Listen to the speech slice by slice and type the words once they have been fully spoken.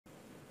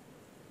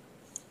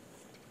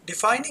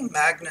Defining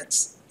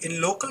magnets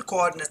in local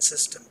coordinate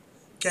system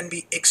can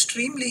be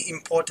extremely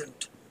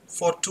important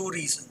for two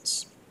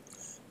reasons.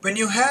 When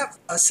you have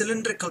a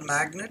cylindrical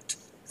magnet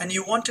and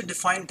you want to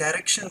define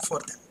direction for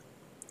them.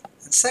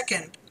 And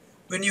second,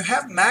 when you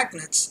have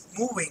magnets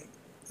moving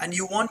and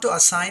you want to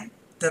assign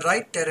the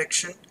right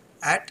direction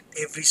at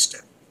every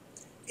step.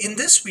 In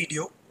this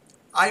video,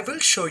 I will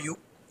show you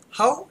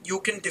how you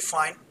can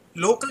define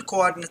local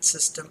coordinate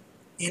system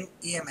in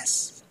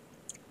EMS.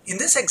 In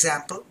this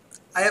example,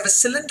 I have a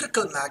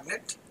cylindrical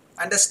magnet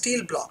and a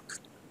steel block.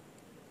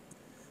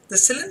 The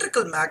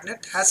cylindrical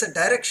magnet has a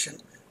direction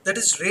that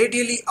is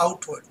radially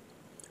outward.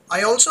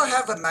 I also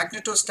have a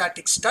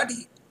magnetostatic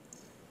study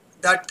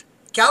that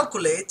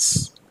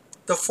calculates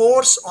the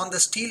force on the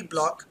steel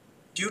block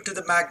due to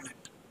the magnet.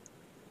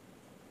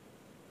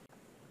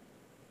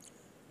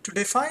 To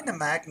define a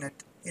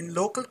magnet in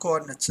local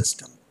coordinate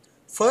system,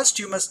 first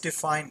you must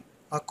define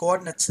a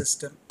coordinate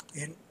system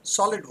in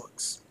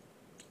SOLIDWORKS.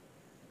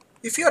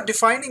 If you are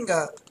defining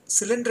a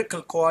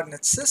cylindrical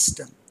coordinate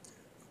system,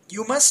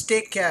 you must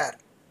take care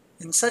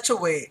in such a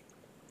way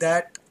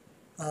that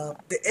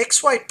the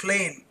XY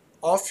plane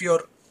of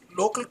your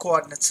local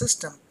coordinate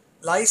system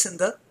lies in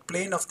the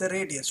plane of the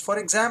radius. For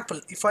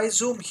example, if I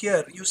zoom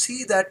here, you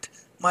see that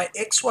my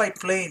XY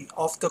plane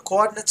of the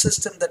coordinate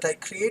system that I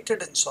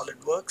created in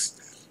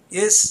SOLIDWORKS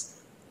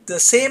is the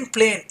same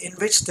plane in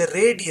which the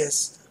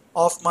radius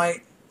of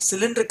my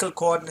cylindrical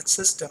coordinate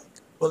system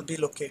will be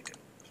located.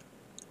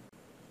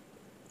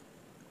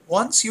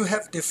 Once you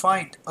have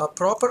defined a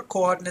proper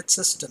coordinate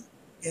system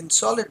in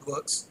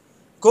SOLIDWORKS,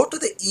 go to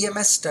the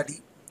EMS study,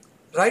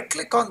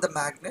 right-click on the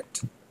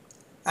magnet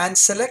and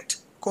select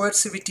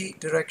coercivity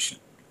direction.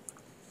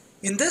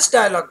 In this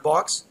dialog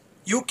box,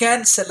 you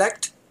can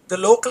select the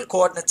local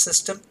coordinate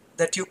system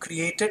that you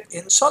created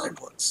in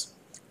SOLIDWORKS.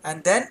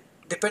 And then,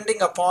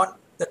 depending upon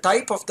the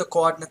type of the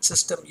coordinate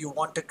system you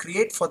want to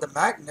create for the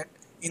magnet,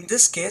 in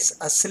this case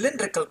a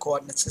cylindrical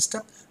coordinate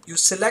system, you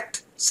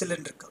select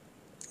cylindrical.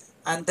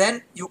 And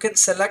then you can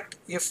select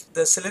if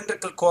the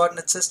cylindrical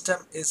coordinate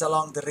system is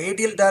along the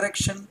radial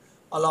direction,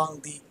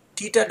 along the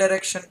theta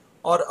direction,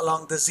 or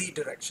along the z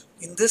direction.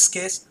 In this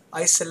case,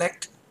 I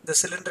select the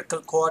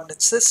cylindrical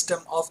coordinate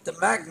system of the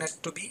magnet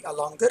to be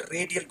along the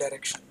radial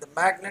direction. The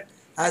magnet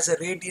has a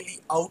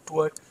radially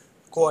outward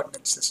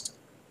coordinate system.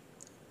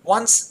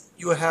 Once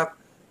you have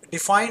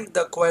defined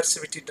the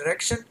coercivity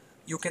direction,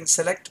 you can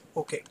select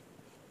OK.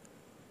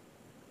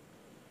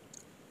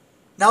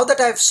 Now that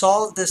I've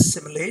solved this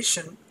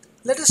simulation,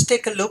 let us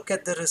take a look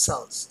at the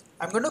results.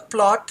 I'm going to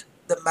plot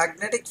the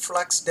magnetic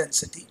flux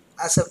density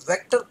as a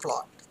vector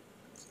plot.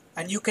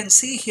 And you can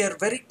see here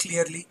very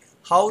clearly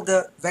how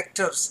the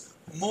vectors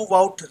move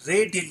out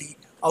radially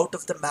out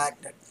of the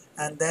magnet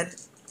and then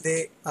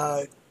they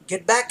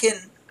get back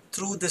in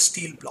through the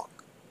steel block.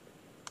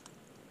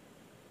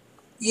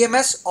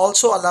 EMS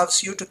also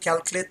allows you to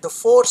calculate the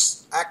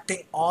force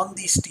acting on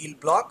the steel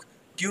block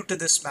due to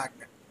this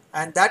magnet,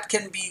 and that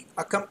can be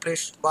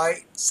accomplished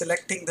by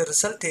selecting the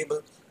result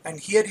table,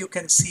 and here you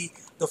can see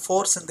the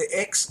force in the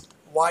X,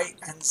 Y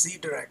and Z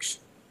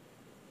direction.